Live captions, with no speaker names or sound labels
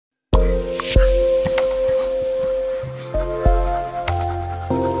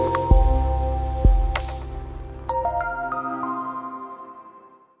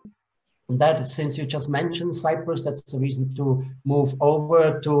that, since you just mentioned Cyprus, that's the reason to move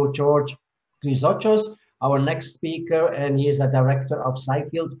over to George Chrysochos, our next speaker, and he is a director of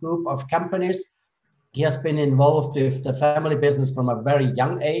Cyfield group of companies. He has been involved with the family business from a very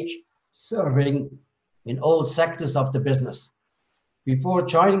young age, serving in all sectors of the business. Before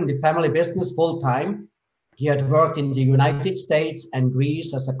joining the family business full-time, he had worked in the United States and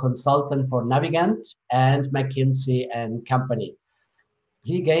Greece as a consultant for Navigant and McKinsey and Company.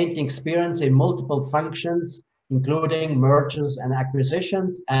 He gained experience in multiple functions, including mergers and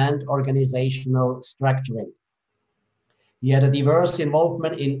acquisitions and organizational structuring. He had a diverse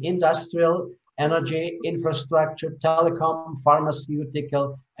involvement in industrial, energy, infrastructure, telecom,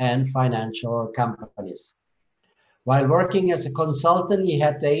 pharmaceutical, and financial companies. While working as a consultant, he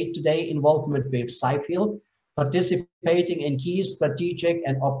had day-to-day involvement with Cyfield, participating in key strategic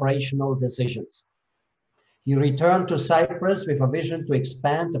and operational decisions. He returned to Cyprus with a vision to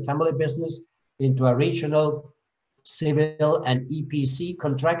expand the family business into a regional civil and EPC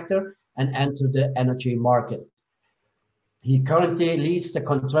contractor and enter the energy market. He currently leads the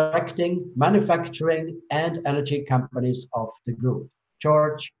contracting, manufacturing, and energy companies of the group.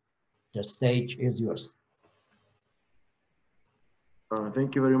 George, the stage is yours.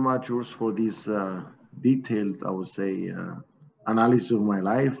 Thank you very much, Urs, for this detailed, I would say, analysis of my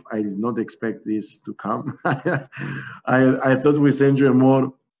life. I did not expect this to come. I thought we send you a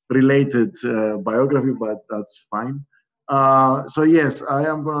more related biography, but that's fine. So yes, I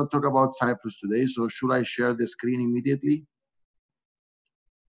am going to talk about Cyprus today. So should I share the screen immediately?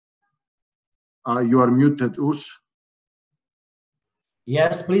 You are muted, Urs.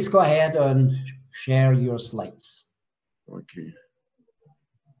 Yes, please go ahead and share your slides. Okay.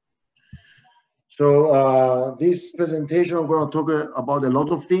 So this presentation, I'm going to talk about a lot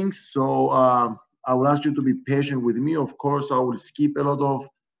of things. So I will ask you to be patient with me. Of course, I will skip a lot of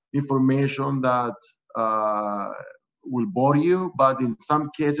information that will bore you, but in some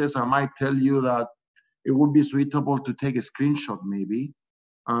cases, I might tell you that it would be suitable to take a screenshot maybe,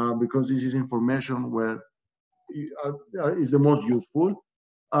 because this is information where is the most useful.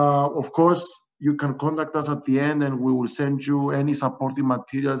 Of course, you can contact us at the end and we will send you any supporting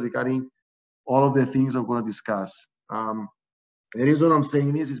materials regarding all of the things I'm going to discuss. The reason I'm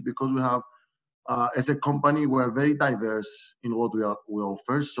saying this is because we have, as a company, we're very diverse in what we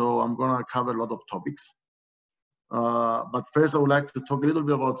offer. So I'm going to cover a lot of topics. But first, I would like to talk a little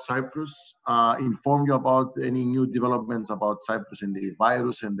bit about Cyprus, inform you about any new developments about Cyprus and the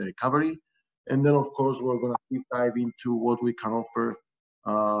virus and the recovery. And then, of course, we're going to deep dive into what we can offer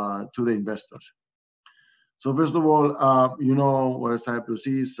to the investors. So first of all, you know where Cyprus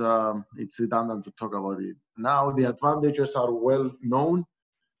is. It's redundant to talk about it. Now, the advantages are well known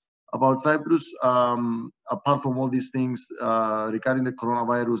about Cyprus. Apart from all these things, regarding the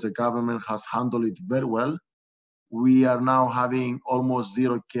coronavirus, the government has handled it very well. We are now having almost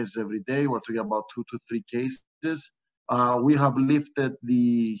 0 cases every day. We're talking about 2 to 3 cases. We have lifted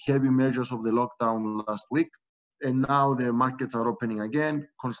the heavy measures of the lockdown last week, and now the markets are opening again.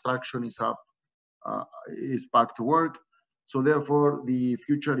 Construction is up. Is back to work. So therefore, the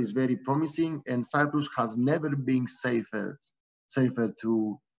future is very promising, and Cyprus has never been safer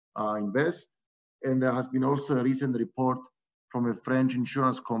to invest. And there has been also a recent report from a French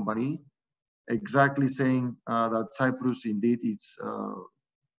insurance company exactly saying that Cyprus indeed is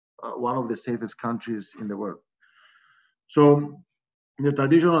one of the safest countries in the world. So the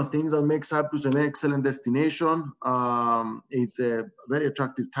traditional things that make Cyprus an excellent destination, it's a very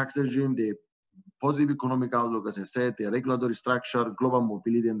attractive tax regime, the positive economic outlook, as I said, the regulatory structure, global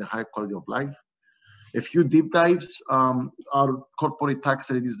mobility, and the high quality of life. A few deep dives. Our corporate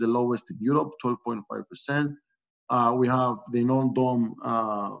tax rate is the lowest in Europe, 12.5%. We have the non-dom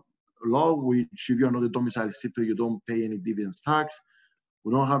law, which if you are not a domiciled Cypriot, you don't pay any dividends tax.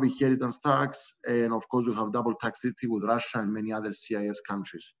 We don't have inheritance tax. And of course, we have double tax treaty with Russia and many other CIS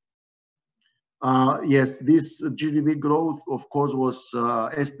countries. Yes, this GDP growth, of course, was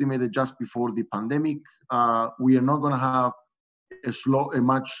estimated just before the pandemic. We are not going to have a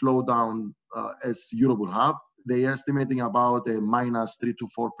much slowdown as Europe will have. They are estimating about a minus 3 to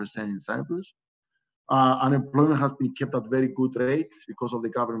 4% in Cyprus. Unemployment has been kept at very good rates because of the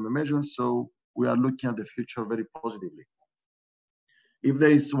government measures. So we are looking at the future very positively. If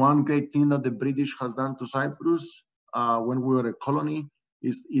there is one great thing that the British has done to Cyprus when we were a colony,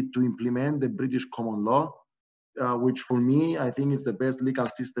 is it to implement the British common law, which for me, I think is the best legal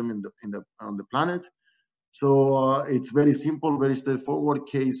system on the planet. So it's very simple, very straightforward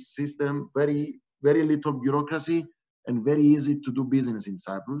case system, very little bureaucracy, and very easy to do business in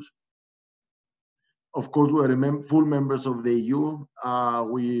Cyprus. Of course, we are full members of the EU.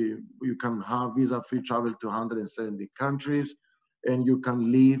 You can have visa-free travel to 170 countries, and you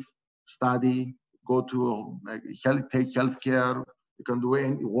can live, study, go to take healthcare. You can do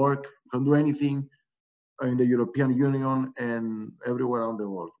any work. You can do anything in the European Union and everywhere around the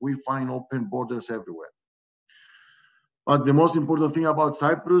world. We find open borders everywhere. But the most important thing about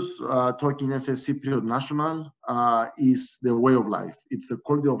Cyprus, talking as a Cypriot national, is the way of life. It's the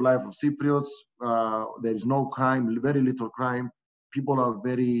quality of life of Cypriots. There is no crime, very little crime. People are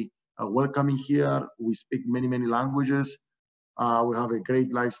very welcoming here. We speak many, many languages. We have a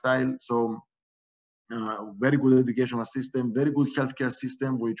great lifestyle. So very good educational system, very good healthcare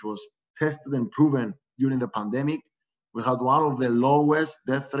system, which was tested and proven during the pandemic. We had one of the lowest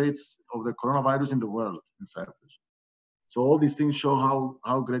death rates of the coronavirus in the world in Cyprus. So all these things show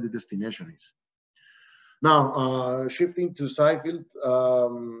how great the destination is. Now, shifting to Cyfield,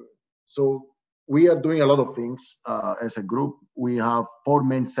 so we are doing a lot of things as a group. We have 4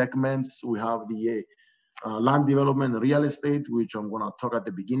 main segments. We have the land development and real estate, which I'm going to talk at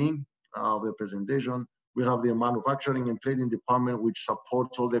the beginning of the presentation. We have the manufacturing and trading department, which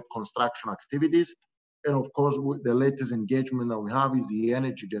supports all the construction activities. And of course, the latest engagement that we have is the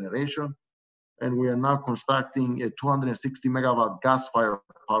energy generation. And we are now constructing a 260 megawatt gas-fired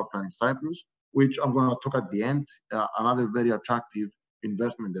power plant in Cyprus, which I'm going to talk at the end, another very attractive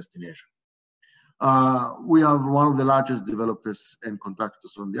investment destination. We are one of the largest developers and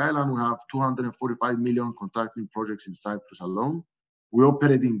contractors on the island. We have 245 million contracting projects in Cyprus alone. We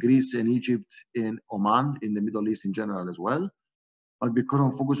operate in Greece and Egypt and Oman, in the Middle East in general as well. But because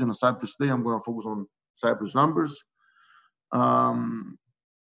I'm focusing on Cyprus today, I'm going to focus on Cyprus numbers.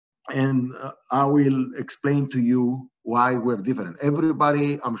 And I will explain to you why we're different.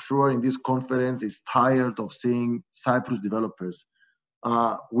 Everybody, I'm sure, in this conference is tired of seeing Cyprus developers.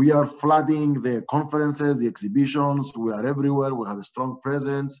 We are flooding the conferences, the exhibitions. We are everywhere. We have a strong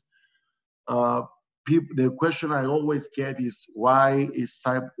presence. The question I always get is, why is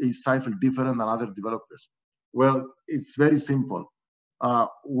Cyfield different than other developers? Well, it's very simple.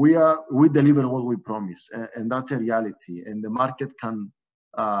 We deliver what we promise, and that's a reality. And the market can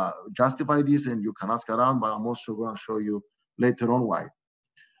justify this, and you can ask around, but I'm also going to show you later on why.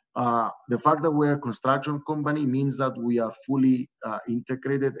 The fact that we're a construction company means that we are fully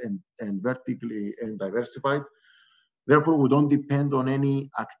integrated and vertically and diversified. Therefore, we don't depend on any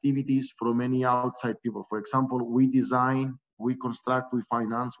activities from any outside people. For example, we design, we construct, we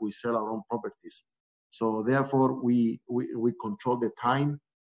finance, we sell our own properties. So therefore, we control the time,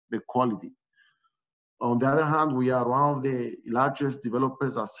 the quality. On the other hand, we are one of the largest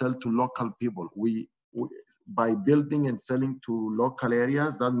developers that sell to local people. By building and selling to local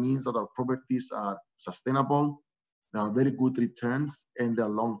areas, that means that our properties are sustainable, they have very good returns, and they're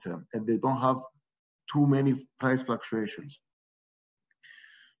long-term, and they don't have too many price fluctuations.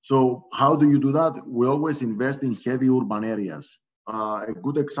 So how do you do that? We always invest in heavy urban areas. A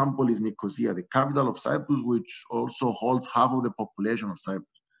good example is Nicosia, the capital of Cyprus, which also holds half of the population of Cyprus.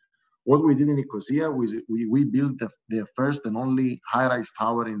 What we did in Nicosia was we built the first and only high-rise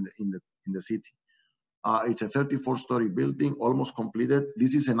tower in the city. It's a 34-story building, almost completed.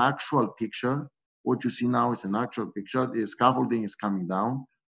 This is an actual picture. What you see now is an actual picture. The scaffolding is coming down.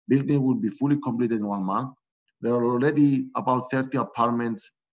 Building will be fully completed in 1 month. There are already about 30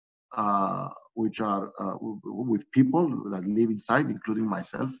 apartments which are with people that live inside, including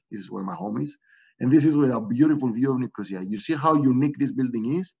myself. This is where my home is. And this is with a beautiful view of Nicosia. You see how unique this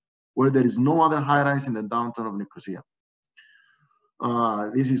building is, where there is no other high-rise in the downtown of Nicosia.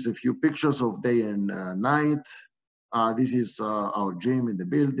 This is a few pictures of day and night. This is our gym in the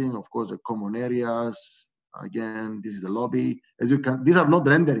building. Of course, the common areas. Again, this is the lobby. As you can, these are not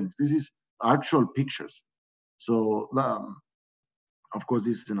renderings. This is actual pictures. So, of course,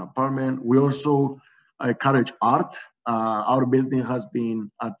 this is an apartment. We also encourage art. Our building has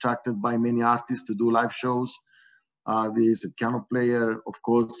been attracted by many artists to do live shows. There's a piano player, of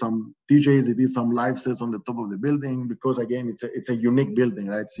course, some DJs. They did some live sets on the top of the building because, again, it's a unique building,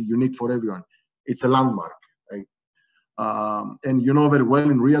 right? It's unique for everyone. It's a landmark, right? And you know very well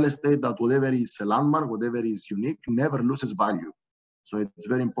in real estate that whatever is a landmark, whatever is unique, never loses value. So it's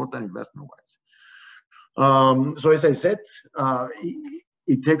very important investment-wise. So as I said,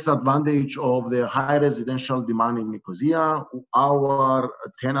 it takes advantage of the high residential demand in Nicosia. Our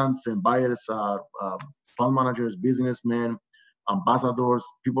tenants and buyers are fund managers, businessmen, ambassadors,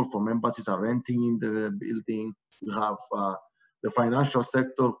 people from embassies are renting in the building. We have the financial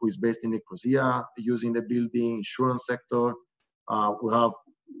sector who is based in Nicosia using the building, insurance sector. We have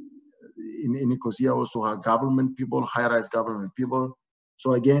in Nicosia also have government people, high-rise government people.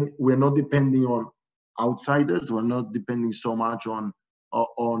 So again, we're not depending on outsiders. We're not depending so much on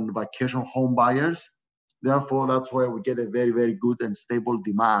vacation home buyers. Therefore, that's why we get a very, very good and stable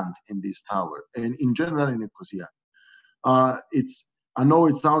demand in this tower and in general in Nicosia. I know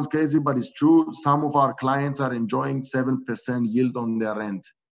it sounds crazy, but it's true. Some of our clients are enjoying 7% yield on their rent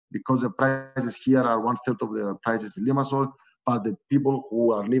because the prices here are 1/3 of the prices in Limassol. But the people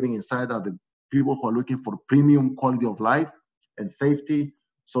who are living inside are the people who are looking for premium quality of life and safety.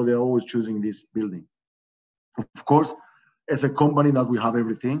 So they're always choosing this building. Of course, as a company that we have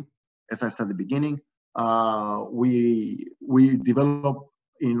everything, as I said at the beginning, we develop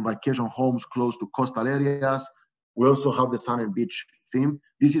in vacation homes close to coastal areas. We also have the sun and beach theme.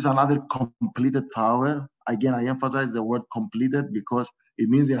 This is another completed tower. Again, I emphasize the word completed because it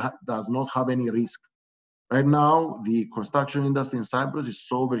means it does not have any risk. Right now, the construction industry in Cyprus is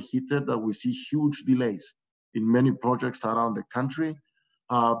so overheated that we see huge delays in many projects around the country.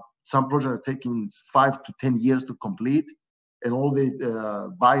 Some projects are taking 5 to 10 years to complete, and all the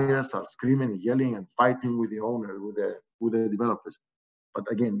buyers are screaming and yelling and fighting with the owner, with the developers. But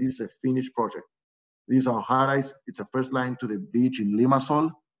again, this is a finished project. These are high-rise. It's a first line to the beach in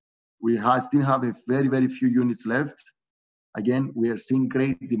Limassol. We still have a very, very few units left. Again, we are seeing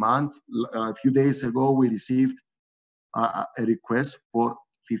great demand. A few days ago, we received a request for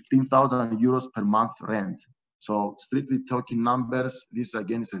 15,000 euros per month rent. So strictly talking numbers, this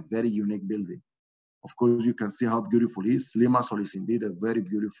again is a very unique building. Of course, you can see how beautiful it is. Limassol is indeed a very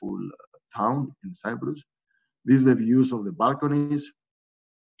beautiful town in Cyprus. These are the views of the balconies.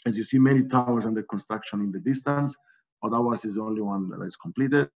 As you see, many towers under construction in the distance, but ours is the only one that is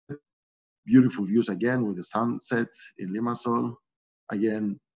completed. Beautiful views again with the sunset in Limassol.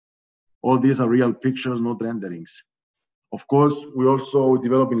 Again, all these are real pictures, not renderings. Of course, we also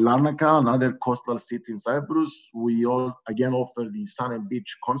develop in Larnaca, another coastal city in Cyprus. We all again offer the sun and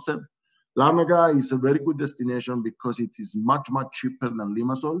beach concept. Larnaca is a very good destination because it is much, much cheaper than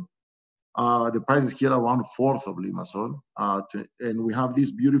Limassol. The prices here are 1/4 of Limassol, and we have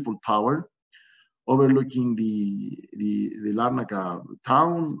this beautiful tower overlooking the Larnaca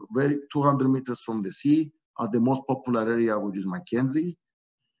town, 200 meters from the sea, at the most popular area, which is Mackenzie.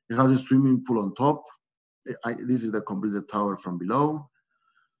 It has a swimming pool on top. This is the completed tower from below.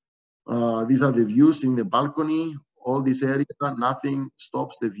 These are the views in the balcony. All this area, nothing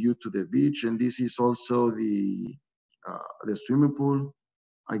stops the view to the beach, and this is also the swimming pool.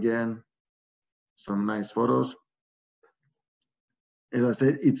 Again, some nice photos. As I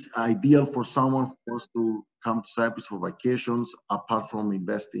said, it's ideal for someone who wants to come to Cyprus for vacations, apart from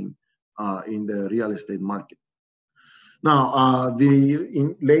investing in the real estate market. Now,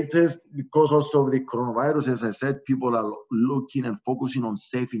 the latest, because also of the coronavirus, as I said, people are looking and focusing on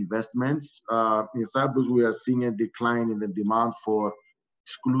safe investments. In Cyprus, we are seeing a decline in the demand for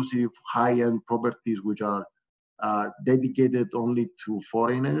exclusive high-end properties, which are dedicated only to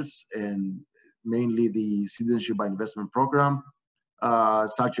foreigners, and mainly the citizenship by investment program,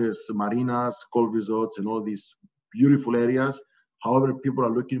 such as marinas, golf resorts, and all these beautiful areas. However, people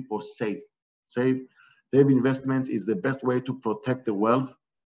are looking for safe investments is the best way to protect the wealth,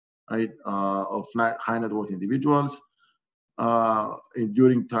 right, of high net worth individuals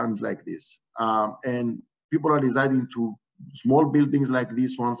during times like this. And people are deciding to small buildings like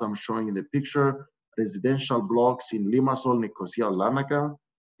these ones I'm showing in the picture, residential blocks in Limassol, Nicosia, Larnaca,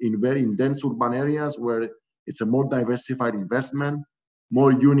 in very dense urban areas where it's a more diversified investment.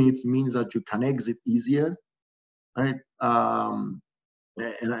 More units means that you can exit easier, right?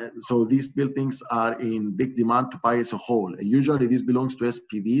 So these buildings are in big demand to buy as a whole. And usually this belongs to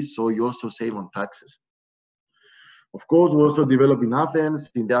SPVs, so you also save on taxes. Of course, we also develop in Athens,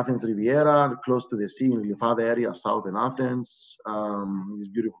 in the Athens Riviera, close to the sea, in Lymphadia area, southern Athens. These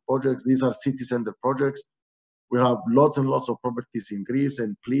beautiful projects. These are city center projects. We have lots and lots of properties in Greece,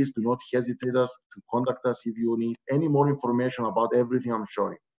 and please do not hesitate to contact us if you need any more information about everything I'm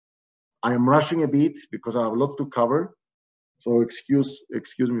showing. I am rushing a bit because I have a lot to cover, so excuse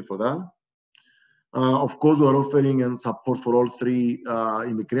me for that. Of course, we are offering and support for all three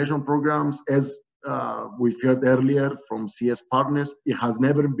immigration programs. As we've heard earlier from CS partners, it has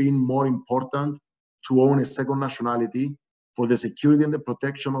never been more important to own a second nationality for the security and the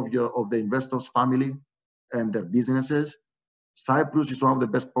protection of the investor's family and their businesses. Cyprus is one of the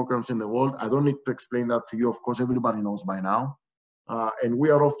best programs in the world. I don't need to explain that to you. Of course, everybody knows by now. And we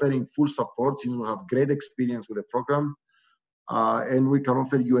are offering full support since we have great experience with the program. And we can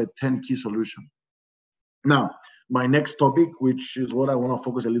offer you a 10-key solution. Now, my next topic, which is what I want to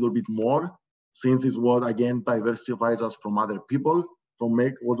focus a little bit more, since it's what, again, diversifies us from other people,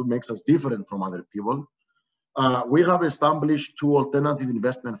 what makes us different from other people. We have established 2 alternative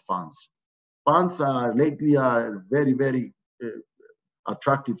investment funds. Funds are lately a very, very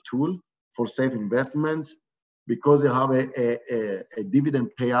attractive tool for safe investments because they have a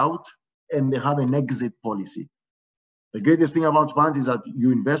dividend payout and they have an exit policy. The greatest thing about funds is that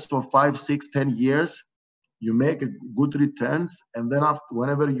you invest for 5, 6, 10 years, you make good returns, and then after,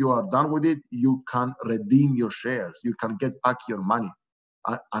 whenever you are done with it, you can redeem your shares. You can get back your money.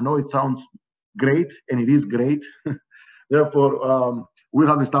 I know it sounds great, and it is great. Therefore, we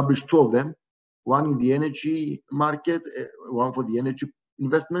have established 2 of them, one in the energy market, one for the energy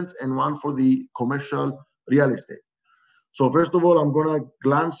investments, and one for the commercial real estate. So first of all, I'm going to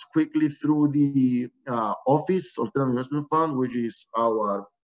glance quickly through the office alternative investment fund, which is our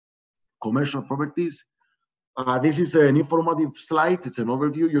commercial properties. This is an informative slide. It's an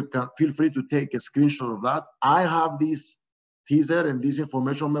overview. You can feel free to take a screenshot of that. I have this teaser and this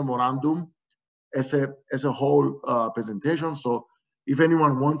information memorandum as a whole presentation. So if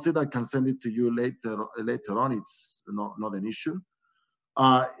anyone wants it, I can send it to you later on. It's not an issue.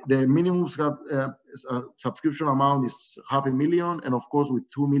 The minimum subscription amount is $500,000, and of course, with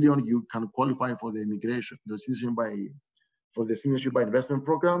 2 million, you can qualify for the citizenship by investment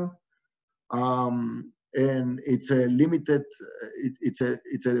program. And it's a limited, it's a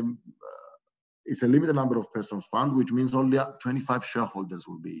limited number of persons fund, which means only 25 shareholders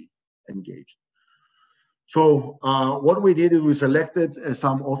will be engaged. So what we did is we selected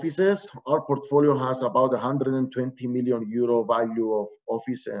some offices. Our portfolio has about 120 million euro value of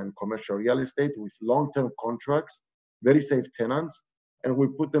office and commercial real estate with long-term contracts, very safe tenants, and we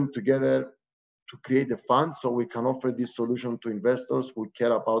put them together to create a fund so we can offer this solution to investors who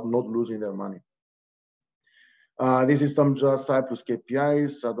care about not losing their money. This is some just Cyprus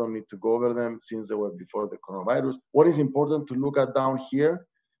KPIs. I don't need to go over them since they were before the coronavirus. What is important to look at down here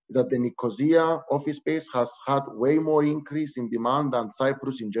is that the Nicosia office space has had way more increase in demand than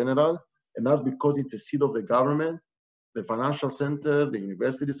Cyprus in general. And that's because it's a seat of the government, the financial center, the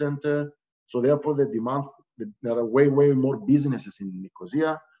university center. So therefore the demand, there are way more businesses in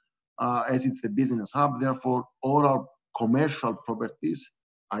Nicosia as it's the business hub. Therefore, all our commercial properties,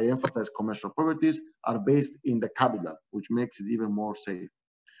 I emphasize commercial properties, are based in the capital, which makes it even more safe.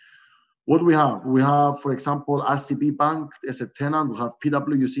 What we have? We have, for example, RCB Bank as a tenant. We have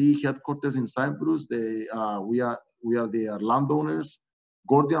PwC headquarters in Cyprus. We are their landowners.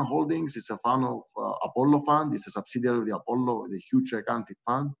 Gordian Holdings is a fund of Apollo Fund. It's a subsidiary of the Apollo, the huge gigantic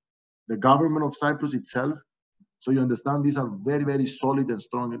fund. The government of Cyprus itself. So you understand these are very solid and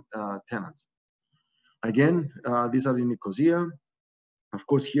strong tenants. Again, these are in Nicosia. Of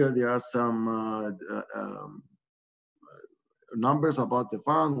course, here there are some numbers about the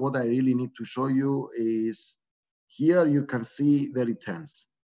fund. What I really need to show you is here you can see the returns.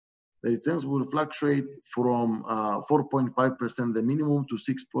 The returns will fluctuate from 4.5% the minimum to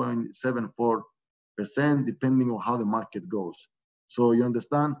 6.74% depending on how the market goes. So you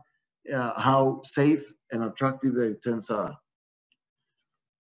understand how safe and attractive the returns are.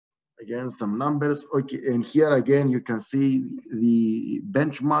 Again, some numbers. Okay, and here again, you can see the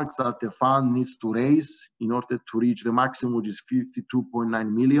benchmarks that the fund needs to raise in order to reach the maximum, which is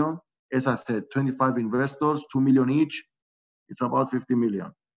 52.9 million. As I said, 25 investors, 2 million each. It's about 50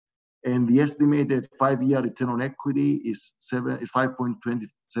 million. And the estimated 5-year return on equity is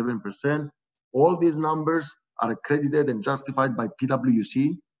 5.27%. All these numbers are accredited and justified by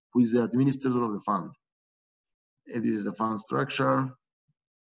PwC, who is the administrator of the fund. And this is the fund structure.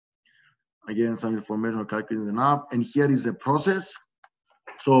 Again, some information calculated enough. And here is the process.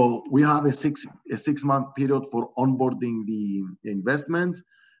 So we have a six-month period for onboarding the investments.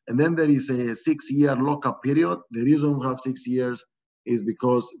 And then there is a 6-year lockup period. The reason we have 6 years is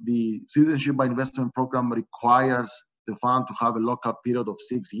because the citizenship by investment program requires the fund to have a lockup period of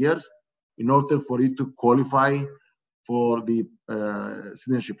 6 years in order for it to qualify for the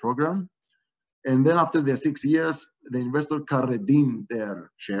citizenship program. And then after the 6 years, the investor can redeem their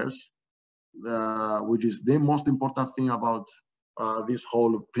shares, which is the most important thing about this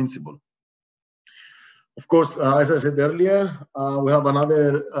whole principle. Of course, as I said earlier, we have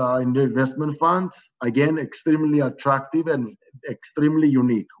another investment fund, again, extremely attractive and extremely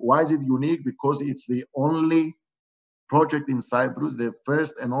unique. Why is it unique? Because it's the only project in Cyprus, the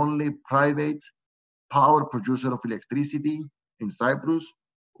first and only private power producer of electricity in Cyprus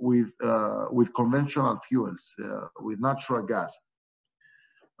with conventional fuels, with natural gas.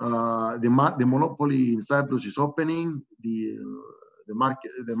 The monopoly in Cyprus is opening. The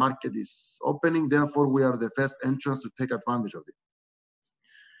market is opening. Therefore, we are the first entrants to take advantage of it.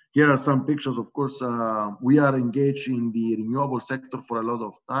 Here are some pictures. Of course, we are engaged in the renewable sector for a lot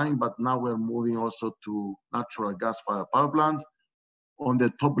of time, but now we're moving also to natural gas-fired power plants. On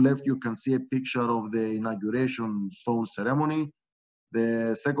the top left, you can see a picture of the inauguration stone ceremony.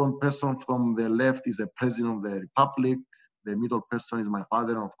 The second person from the left is the President of the Republic. The middle person is my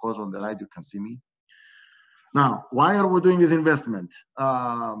father, and of course, on the right, you can see me. Now, why are we doing this investment?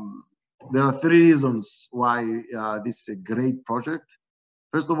 There are three reasons why this is a great project.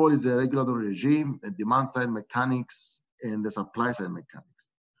 First of all, is the regulatory regime, the demand side mechanics, and the supply side mechanics.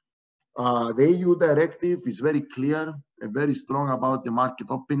 The EU directive is very clear and very strong about the market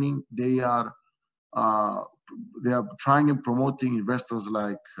opening. They are trying and promoting investors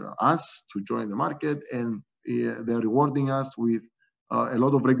like us to join the market, and they're rewarding us with a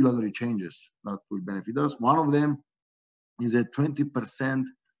lot of regulatory changes that will benefit us. One of them is a 20%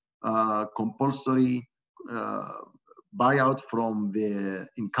 compulsory buyout from the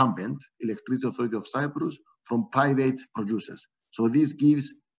incumbent, Electricity Authority of Cyprus, from private producers. So this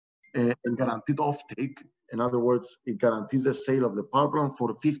gives a guaranteed offtake. In other words, it guarantees the sale of the power plant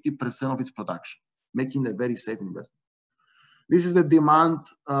for 50% of its production, making a very safe investment. This is the demand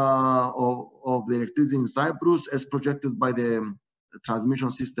of the electricity in Cyprus as projected by the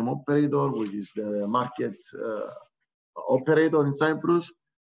transmission system operator, which is the market operator in Cyprus.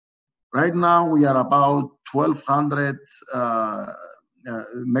 Right now, we are about 1,200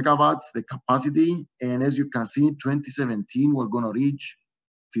 megawatts, the capacity. And as you can see, in 2017, we're going to reach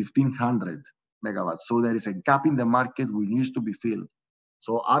 1,500 megawatts. So there is a gap in the market which needs to be filled.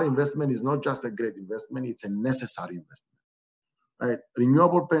 So our investment is not just a great investment, it's a necessary investment. Right?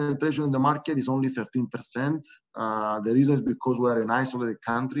 Renewable penetration in the market is only 13%. The reason is because we are an isolated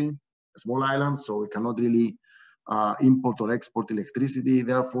country, a small island, so we cannot really import or export electricity.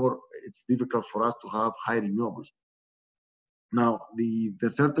 Therefore, it's difficult for us to have high renewables. Now, the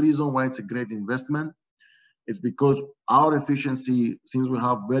third reason why it's a great investment is because our efficiency, since we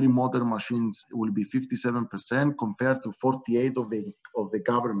have very modern machines, will be 57% compared to 48 of the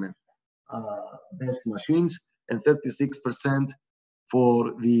government best machines, and 36%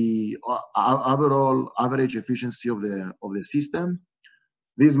 for the overall average efficiency of the system.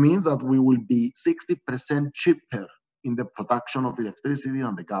 This means that we will be 60% cheaper in the production of electricity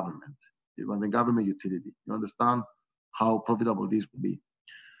than the government utility. You understand how profitable this will be.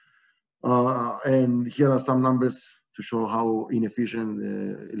 And here are some numbers to show how inefficient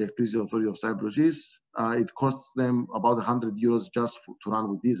the Electricity Authority of Cyprus is. It costs them about 100 euros just to run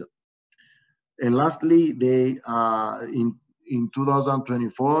with diesel. And lastly, they in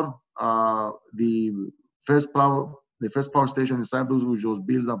 2024, the first power station in Cyprus, which was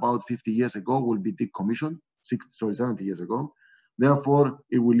built about 50 years ago, will be decommissioned, 70 years ago. Therefore,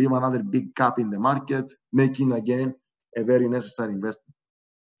 it will leave another big gap in the market, making again a very necessary investment.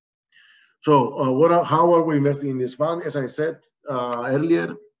 So how are we investing in this fund? As I said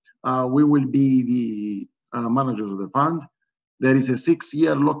earlier, we will be the managers of the fund. There is a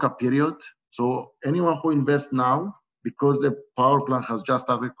 6-year lockup period. So anyone who invests now, because the power plant has just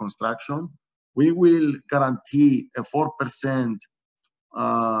started construction, we will guarantee a 4%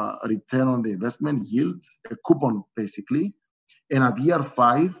 return on the investment yield, a coupon basically. And at year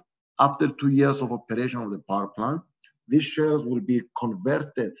 5, after 2 years of operation of the power plant, these shares will be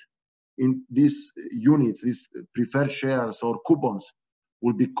converted in these units, these preferred shares or coupons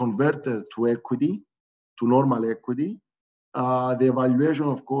will be converted to equity, to normal equity. The evaluation,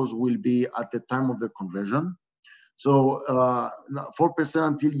 of course, will be at the time of the conversion. So 4%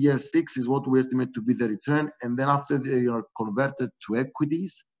 until year 6 is what we estimate to be the return. And then after they are converted to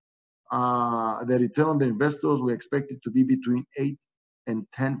equities, the return on the investors, we expect it to be between 8 and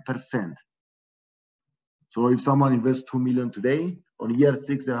 10%. So if someone invests 2 million today, on year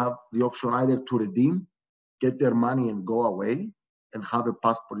 6, they have the option either to redeem, get their money and go away and have a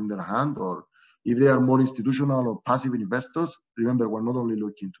passport in their hand, or if they are more institutional or passive investors, remember, we're not only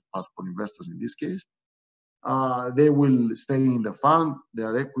looking to passport investors in this case, they will stay in the fund,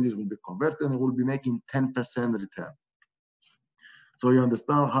 their equities will be converted, and they will be making 10% return. So you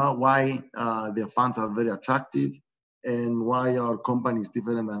understand why the funds are very attractive and why our company is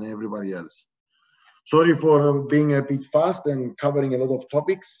different than everybody else. Sorry for being a bit fast and covering a lot of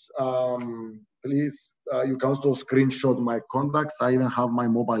topics. Please, you can also screenshot my contacts. I even have my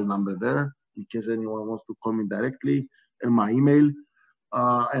mobile number there in case anyone wants to call me directly, and my email.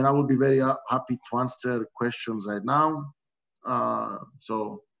 And I will be very happy to answer questions right now.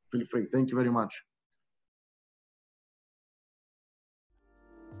 So feel free. Thank you very much.